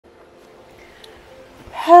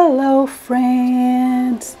Hello,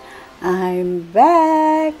 friends. I'm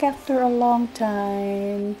back after a long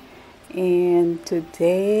time, and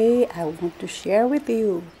today I want to share with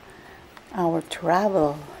you our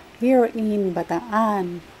travel here in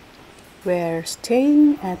Bataan. We're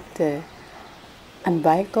staying at the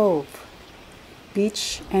Anvaya Cove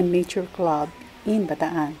Beach and Nature Club in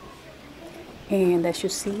Bataan. And as you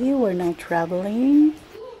see, we're now traveling.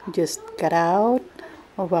 Just got out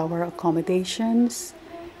of our accommodations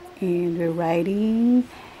and we're riding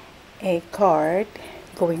a cart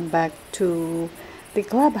going back to the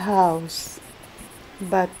clubhouse.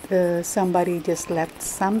 But somebody just left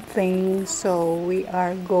something, so we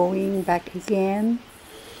are going back again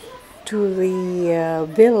to the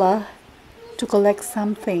villa to collect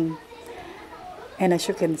something. And as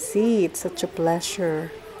you can see, it's such a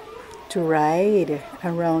pleasure to ride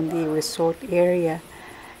around the resort area.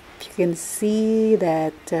 You can see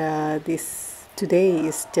that this today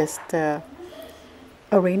is just a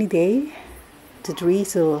rainy day. The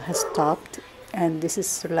drizzle has stopped, and this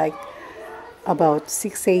is like about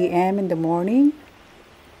 6 a.m. in the morning.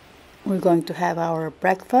 We're going to have our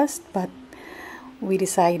breakfast, but we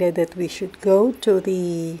decided that we should go to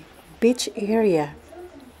the beach area.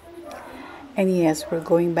 And yes, we're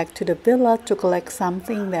going back to the villa to collect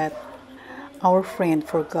something that our friend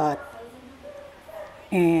forgot.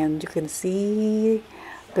 And you can see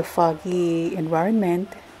the foggy environment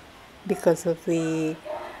because of the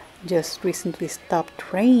just recently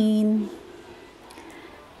stopped rain.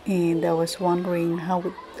 And I was wondering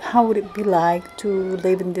how would it be like to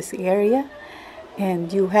live in this area,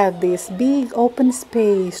 and you have this big open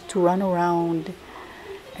space to run around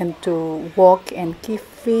and to walk and keep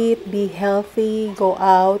fit, be healthy, go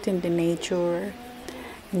out in the nature,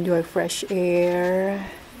 enjoy fresh air.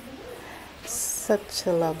 Such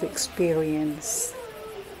a lovely experience.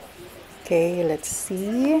 Okay, let's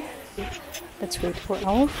see. Let's wait for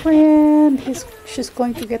our friend. She's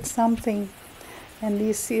going to get something. And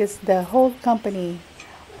this is the whole company.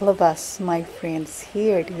 All of us, my friends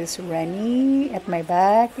here. This is Rennie at my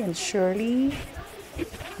back and Shirley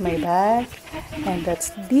at my back. And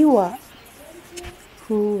that's Diwa,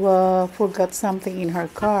 who forgot something in her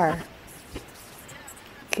car.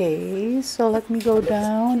 Okay, so let me go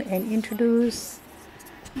down and introduce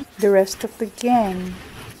the rest of the gang.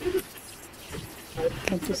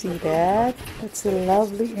 Can't you see that? That's a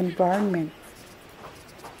lovely environment.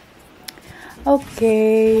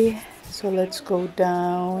 Okay, so let's go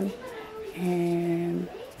down and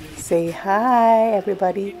say hi,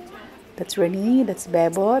 everybody. That's Renee, that's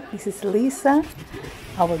Bebot, this is Lisa,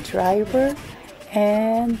 our driver,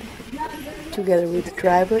 and together with the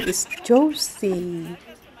driver is Josie.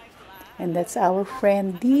 And that's our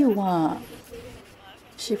friend Diwa.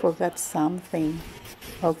 She forgot something.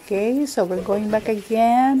 Okay, so we're going back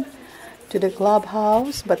again to the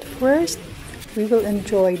clubhouse, but first we will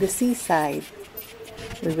enjoy the seaside.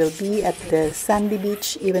 We will be at the sandy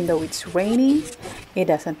beach even though it's raining. It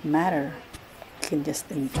doesn't matter. You can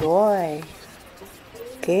just enjoy.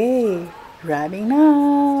 Okay, driving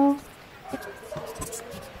now.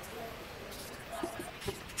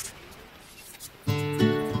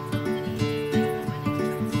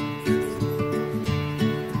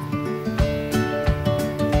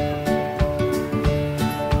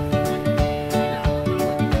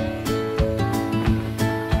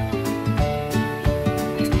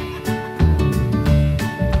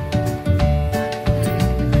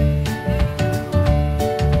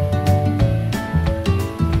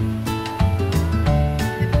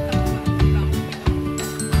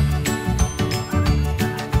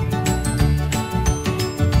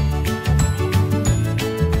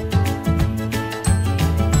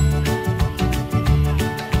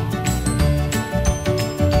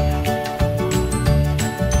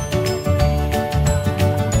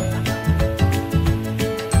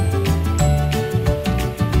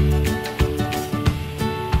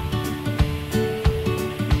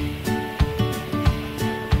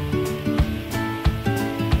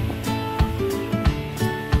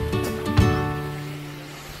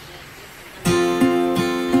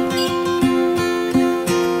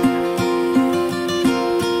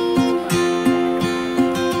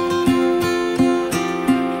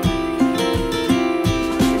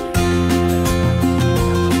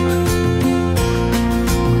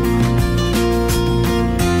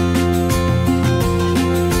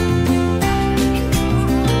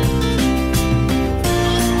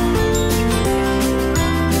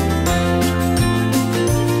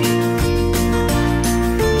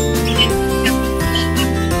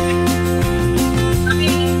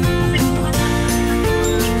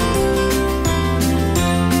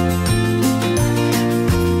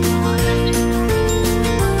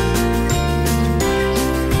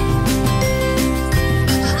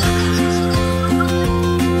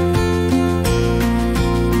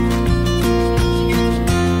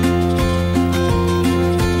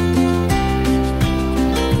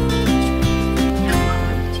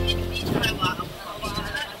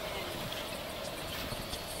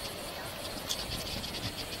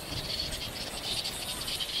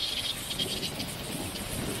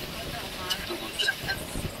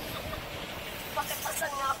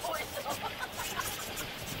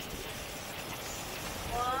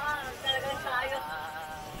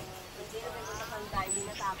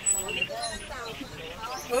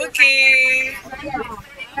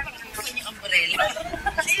 Umbrella.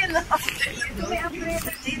 Ayun o. May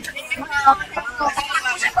umbrella dito.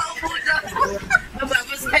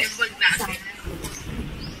 Mababas na yung bag natin.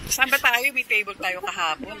 Saan ba tayo? May table tayo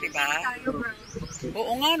kahapon, di ba?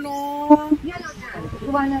 Oo nga, no.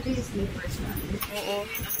 Kuha natin yung slippers na. Oo.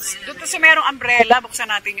 Doon sa merong umbrella,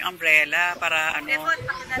 buksan natin yung umbrella para ano,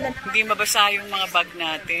 hindi mabasa yung mga bag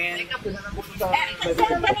natin.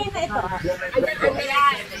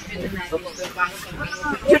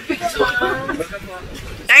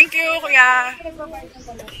 Thank you, kuya.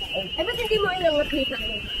 Eh, ba't hindi mo ilang makita?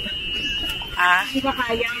 Ha? Hindi ba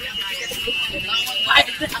kaya?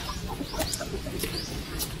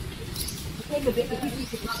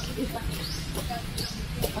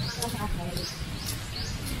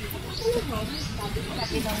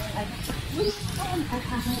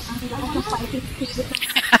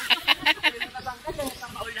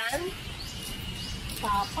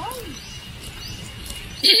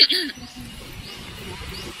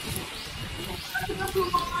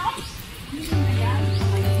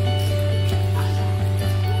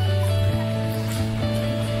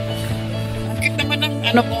 Bakit naman ang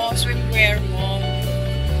ano mo, swimwear mo?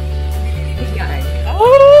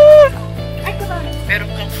 Oh! Meron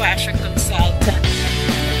kang fashion consultant.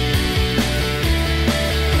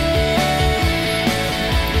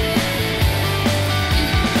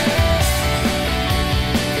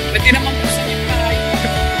 Ba't di naman gusto niyo tayo?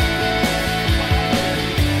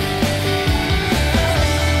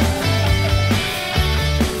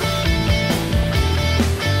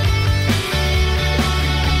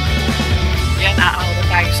 Yan, aaura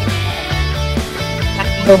tayo sa mga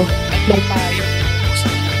tatlong tayo.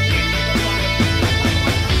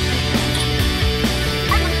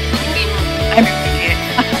 Ay, may pili.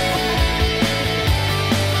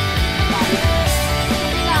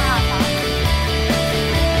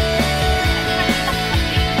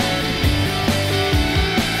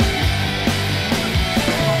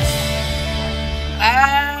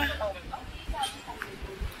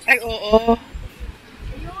 Ay, oo.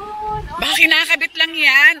 Baka kinakabit lang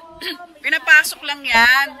yan. Pinapasok lang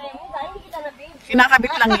yan.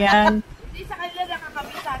 Kinakabit lang yan. Hindi sa kanila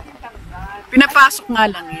nakakabit sa atin tanggal. Pinapasok nga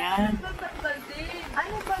lang yan.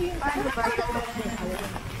 Ano ba yung ano ba?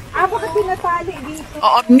 Ah, bakit pinatali dito?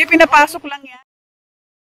 Oo, hindi pinapasok lang yan.